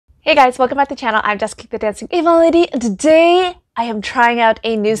Hey guys, welcome back to the channel. I'm Jessie, the Dancing Avon Lady, and today I am trying out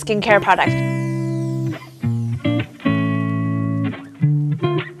a new skincare product.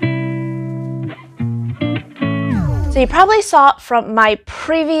 So you probably saw from my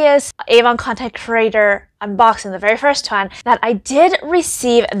previous Avon Content Creator unboxing, the very first one, that I did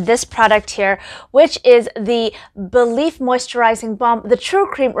receive this product here, which is the belif Moisturizing Balm, the True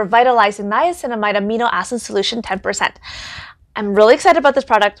Cream Revitalizing Niacinamide Amino Acid Solution 10%. I'm really excited about this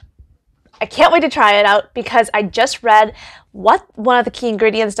product. I can't wait to try it out because I just read what one of the key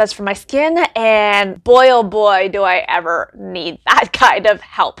ingredients does for my skin, and boy oh boy do I ever need that kind of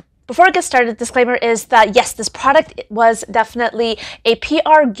help. Before I get started, disclaimer is that yes, this product was definitely a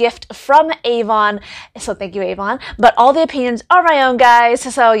PR gift from Avon, so thank you Avon, but all the opinions are my own, guys,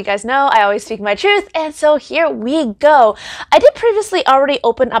 so you guys know I always speak my truth, and so here we go. I did previously already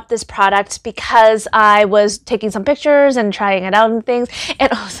open up this product because I was taking some pictures and trying it out and things, and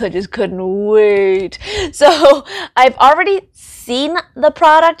also just couldn't wait. So I've already seen the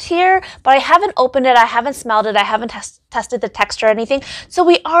product here, but I haven't opened it, I haven't smelled it, I haven't tested the texture or anything, so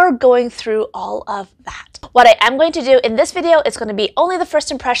we are going through all of that. What I am going to do in this video is going to be only the first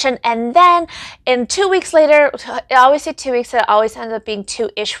impression, and then in 2 weeks later, I always say 2 weeks, it always ends up being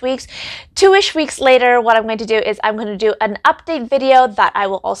 2-ish weeks. 2-ish weeks later, what I'm going to do is I'm going to do an update video that I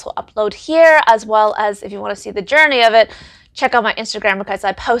will also upload here, as well as if you want to see the journey of it, check out my Instagram because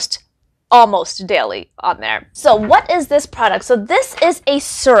I post almost daily on there. So what is this product? So this is a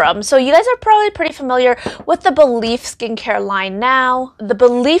serum. So you guys are probably pretty familiar with the belif skincare line now. The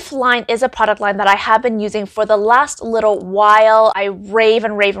belif line is a product line that I have been using for the last little while. I rave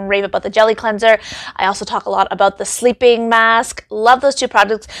and rave and rave about the jelly cleanser. I also talk a lot about the sleeping mask. Love those two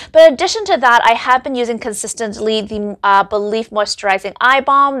products. But in addition to that, I have been using consistently the belif moisturizing eye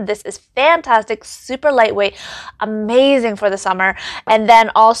balm. This is fantastic, super lightweight, amazing for the summer. And then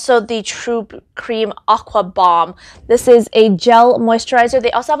also the True Cream Aqua Balm. This is a gel moisturizer. They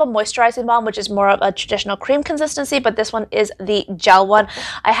also have a moisturizing balm, which is more of a traditional cream consistency, but this one is the gel one.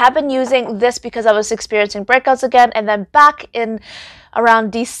 I have been using this because I was experiencing breakouts again, and then back in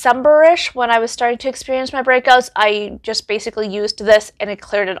around December-ish, when I was starting to experience my breakouts, I just basically used this and it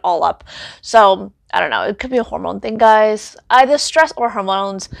cleared it all up. So I don't know, it could be a hormone thing, guys. Either stress or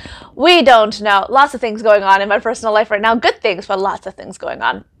hormones. We don't know. Lots of things going on in my personal life right now. Good things, but lots of things going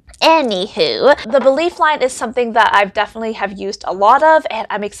on. Anywho, the belif line is something that I've definitely have used a lot of, and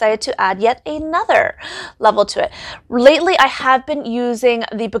I'm excited to add yet another level to it. Lately, I have been using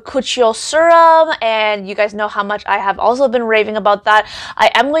the Bakuchiol serum, and you guys know how much I have also been raving about that. I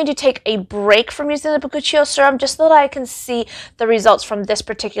am going to take a break from using the Bakuchiol serum just so that I can see the results from this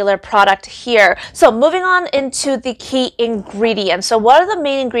particular product here. So moving on into the key ingredients. So what are the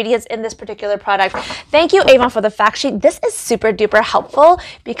main ingredients in this particular product? Thank you, Avon, for the fact sheet. This is super duper helpful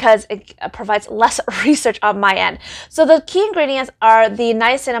because it provides less research on my end. So the key ingredients are the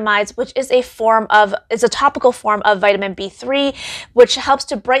niacinamides, which is a topical form of vitamin B3, which helps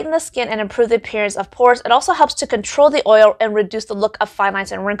to brighten the skin and improve the appearance of pores. It also helps to control the oil and reduce the look of fine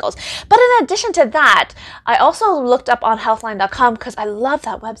lines and wrinkles. But in addition to that, I also looked up on healthline.com because I love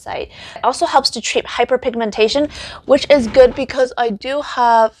that website. It also helps to treat hyperpigmentation, which is good because I do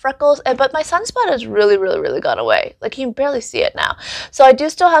have freckles, but my sunspot has really gone away. Like, you can barely see it now. So I do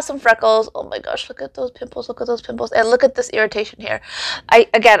still have some freckles. Oh my gosh, look at those pimples, and look at this irritation here. I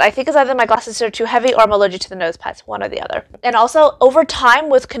think it's either my glasses are too heavy or I'm allergic to the nose pads, one or the other. And also, over time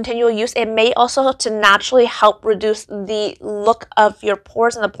with continual use, it may also help to naturally help reduce the look of your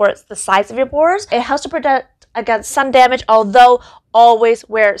pores and the size of your pores. It helps to protect against sun damage, although always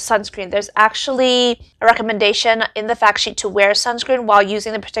wear sunscreen. There's actually a recommendation in the fact sheet to wear sunscreen while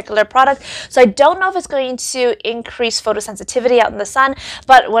using the particular product. So I don't know if it's going to increase photosensitivity out in the sun,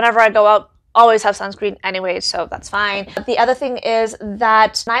 but whenever I go out, always have sunscreen anyway, so that's fine. The other thing is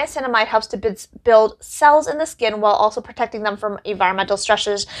that niacinamide helps to build cells in the skin while also protecting them from environmental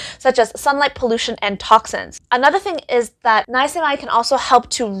stressors such as sunlight, pollution, and toxins. Another thing is that niacinamide can also help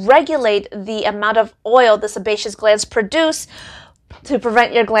to regulate the amount of oil the sebaceous glands produce to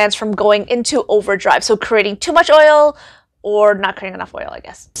prevent your glands from going into overdrive, so creating too much oil or not creating enough oil, I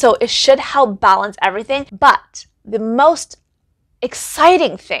guess. So it should help balance everything. But the most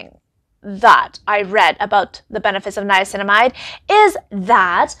exciting thing that I read about the benefits of niacinamide is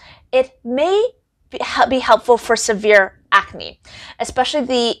that it may be helpful for severe acne, especially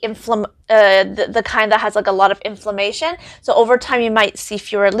the kind that has like a lot of inflammation. So over time you might see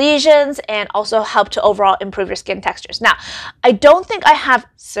fewer lesions and also help to overall improve your skin textures. Now, I don't think I have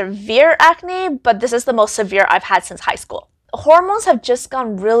severe acne, but this is the most severe I've had since high school. hormones have just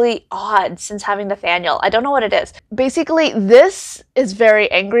gone really odd since having Nathaniel. I don't know what it is. Basically, this is very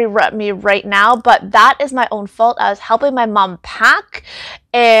angry at me right now, but that is my own fault. I was helping my mom pack,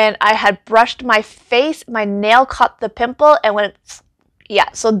 and I had brushed my face. My nail caught the pimple, and when it's...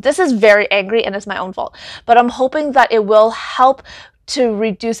 yeah, so this is very angry, and it's my own fault. But I'm hoping that it will help to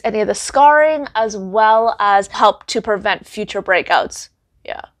reduce any of the scarring, as well as help to prevent future breakouts.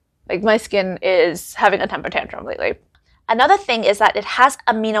 Yeah, like my skin is having a temper tantrum lately. Another thing is that it has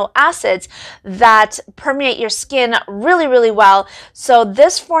amino acids that permeate your skin really, really well. So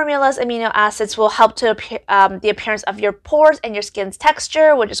this formula's amino acids will help to the appearance of your pores and your skin's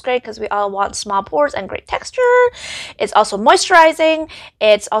texture, which is great because we all want small pores and great texture. It's also moisturizing.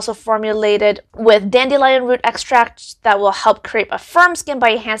 It's also formulated with dandelion root extract that will help create a firm skin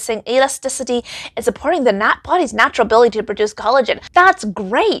by enhancing elasticity and supporting the body's natural ability to produce collagen. That's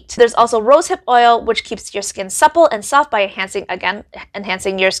great. There's also rosehip oil, which keeps your skin supple and soft by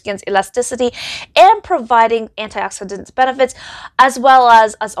enhancing your skin's elasticity and providing antioxidant benefits, as well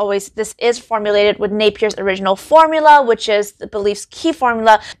as always, this is formulated with Napier's original formula, which is the belif's key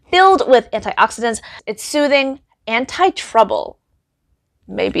formula, filled with antioxidants. It's soothing, anti-trouble,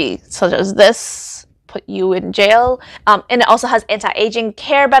 maybe such as this, put you in jail. And it also has anti-aging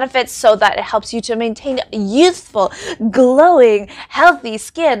care benefits so that it helps you to maintain youthful, glowing, healthy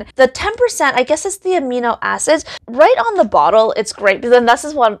skin. The 10%, I guess, is the amino acids. Right on the bottle, it's great. But then this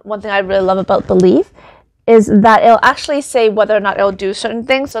is one thing I really love about belif, is that it'll actually say whether or not it'll do certain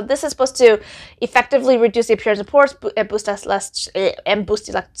things. So this is supposed to effectively reduce the appearance of pores and boost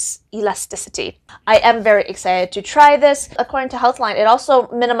elasticity. I am very excited to try this. According to Healthline, it also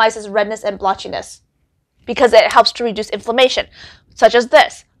minimizes redness and blotchiness, because it helps to reduce inflammation, such as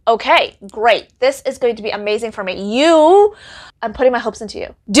this. Okay, great. This is going to be amazing for me. I'm putting my hopes into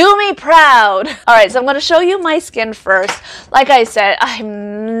you. Do me proud. All right, so I'm going to show you my skin first. Like I said,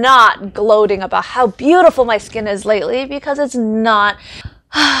 I'm not gloating about how beautiful my skin is lately, because it's not.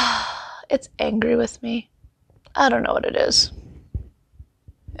 It's angry with me. I don't know what it is.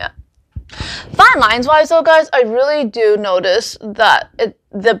 Yeah. Fine lines wise though, guys, I really do notice that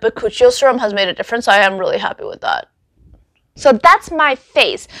the Bakuchio serum has made a difference. I am really happy with that. So that's my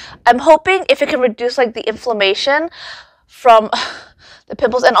face. I'm hoping if it can reduce like the inflammation from the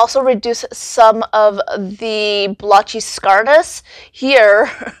pimples and also reduce some of the blotchy scarness here,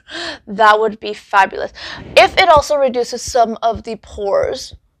 that would be fabulous. If it also reduces some of the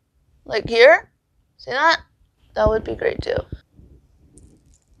pores, like here, see that? That would be great too.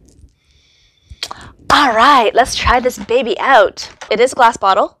 All right, let's try this baby out. It is a glass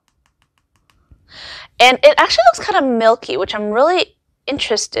bottle. And it actually looks kind of milky, which I'm really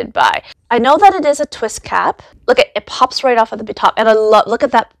interested by. I know that it is a twist cap. Look, it pops right off at the top. And I love, look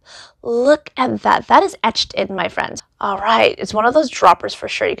at that. Look at that. That is etched in, my friends. All right, it's one of those droppers for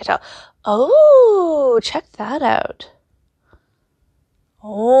sure, you can tell. Oh, check that out.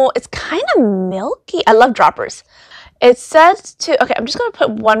 Oh, it's kind of milky. I love droppers. It says to, okay, I'm just going to put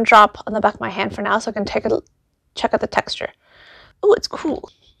one drop on the back of my hand for now so I can check out the texture. Oh, it's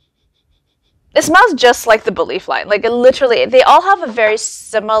cool. It smells just like the belif line. Like it literally, they all have a very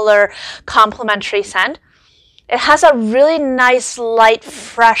similar complementary scent. It has a really nice, light,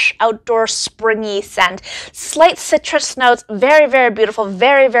 fresh, outdoor, springy scent. Slight citrus notes, very, very beautiful,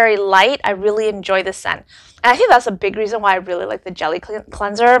 very, very light. I really enjoy this scent. And I think that's a big reason why I really like the Jelly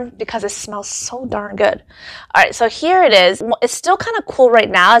Cleanser, because it smells so darn good. All right, so here it is. It's still kind of cool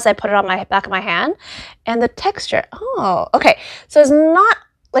right now as I put it on my back of my hand. And the texture, oh, okay. So it's not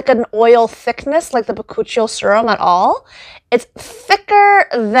like an oil thickness like the Bakuchio serum at all. It's thicker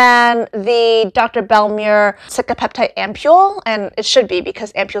than the Dr. Belmure Cicapeptide ampule, and it should be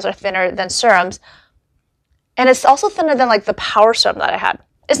because ampules are thinner than serums. And it's also thinner than like the Power Serum that I had.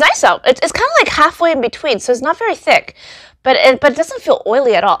 It's nice though. It's kind of like halfway in between, so it's not very thick, but it doesn't feel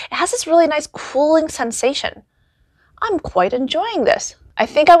oily at all. It has this really nice cooling sensation. I'm quite enjoying this. I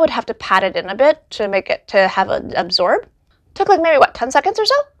think I would have to pat it in a bit to make it to have it absorb. Took like maybe what, 10 seconds or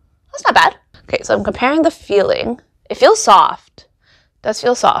so? That's not bad. Okay, so I'm comparing the feeling. It feels soft. It does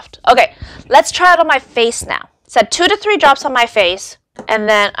feel soft. Okay, let's try it on my face now. It said 2 to 3 drops on my face, and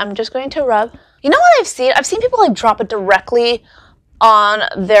then I'm just going to rub. You know what I've seen? I've seen people like drop it directly on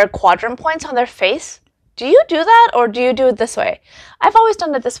their quadrant points on their face. Do you do that, or do you do it this way? I've always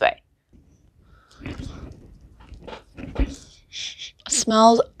done it this way. It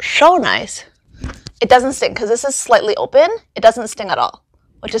smells so nice. It doesn't sting because this is slightly open. It doesn't sting at all,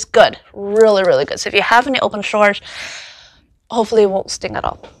 which is good. Really, really good. So if you have any open sores, hopefully it won't sting at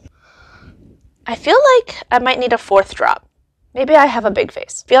all. I feel like I might need a 4th drop. Maybe I have a big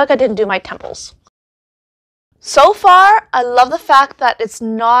face. I feel like I didn't do my temples. So far, I love the fact that it's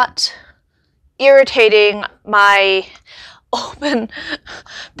not irritating my open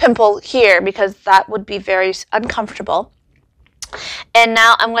pimple here, because that would be very uncomfortable. And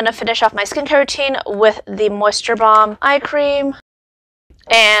now I'm going to finish off my skincare routine with the Moisture Bomb Eye Cream.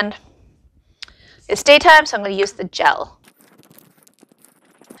 And it's daytime, so I'm going to use the gel.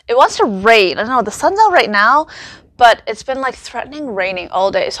 It wants to rain. I don't know, the sun's out right now, but it's been like threatening raining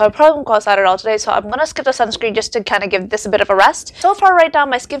all day, so I probably won't go outside at all today, so I'm gonna skip the sunscreen just to kind of give this a bit of a rest. So far right now,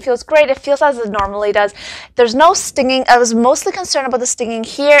 my skin feels great. It feels as it normally does. There's no stinging. I was mostly concerned about the stinging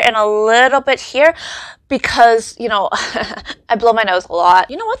here and a little bit here because, you know, I blow my nose a lot.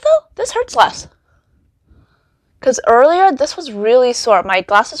 You know what though? This hurts less. Because earlier, this was really sore. My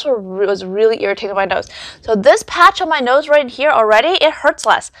glasses was really irritating my nose. So this patch on my nose right here already, it hurts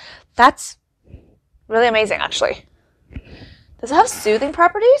less. That's really amazing, actually. Does it have soothing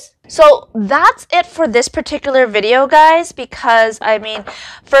properties? So that's it for this particular video, guys, because, I mean,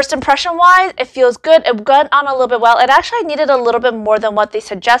 first impression-wise, it feels good. It got on a little bit well. It actually needed a little bit more than what they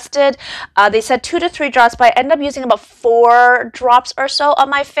suggested. They said 2 to 3 drops, but I ended up using about 4 drops or so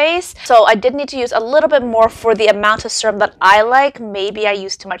on my face. So I did need to use a little bit more for the amount of serum that I like. Maybe I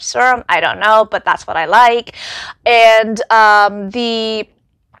used too much serum. I don't know, but that's what I like. And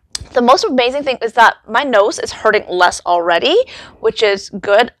the most amazing thing is that my nose is hurting less already, which is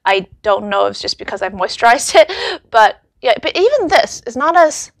good. I don't know if it's just because I've moisturized it, but yeah, but even this is not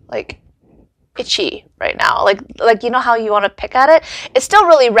as like itchy right now. Like you know how you want to pick at it? It's still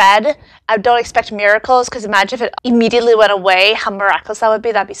really red. I don't expect miracles, because imagine if it immediately went away, how miraculous that would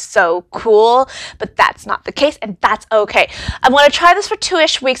be. That'd be so cool, but that's not the case, and that's okay. I'm going to try this for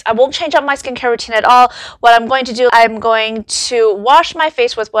 2-ish weeks. I won't change up my skincare routine at all. What I'm going to do, I'm going to wash my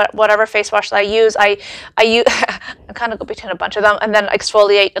face with whatever face wash that I use. I use I kind of go between a bunch of them, and then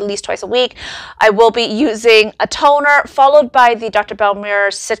exfoliate at least twice a week. I will be using a toner followed by the Dr.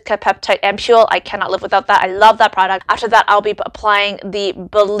 Belmir Sitka Peptide Ampule. I cannot live without that. I love that product. After that, I'll be applying the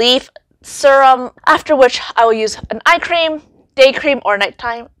belif Serum, after which I will use an eye cream, day cream, or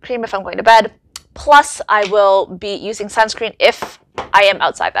nighttime cream if I'm going to bed. Plus, I will be using sunscreen if I am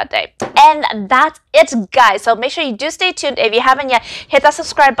outside that day. And that's it, guys. So make sure you do stay tuned. If you haven't yet, hit that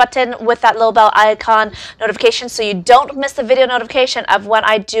subscribe button with that little bell icon notification so you don't miss the video notification of when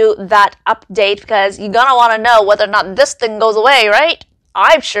I do that update, because you're gonna want to know whether or not this thing goes away, right?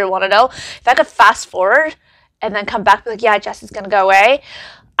 I sure want to know. If I could fast forward and then come back and be like, yeah, Jessie's gonna go away,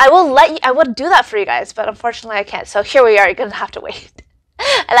 I would do that for you guys, but unfortunately I can't. So here we are. You're gonna have to wait.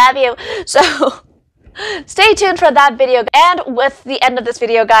 I love you. So stay tuned for that video. And with the end of this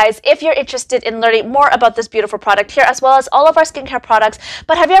video, guys, if you're interested in learning more about this beautiful product here, as well as all of our skincare products,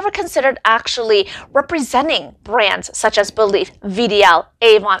 but have you ever considered actually representing brands such as belif, VDL,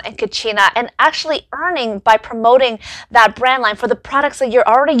 Avon, and Kachina, and actually earning by promoting that brand line for the products that you're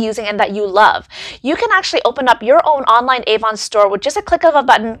already using and that you love? You can actually open up your own online Avon store with just a click of a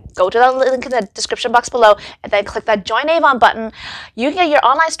button. Go to the link in the description box below and then click that Join Avon button. You can get your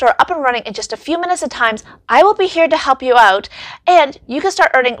online store up and running in just a few minutes at a time. I will be here to help you out, and you can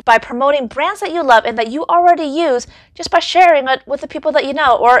start earning by promoting brands that you love and that you already use just by sharing it with the people that you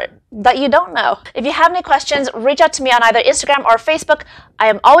know or that you don't know. If you have any questions, reach out to me on either Instagram or Facebook. I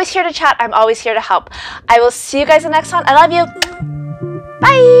am always here to chat. I'm always here to help. I will see you guys in the next one. I love you.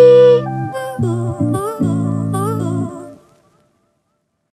 Bye.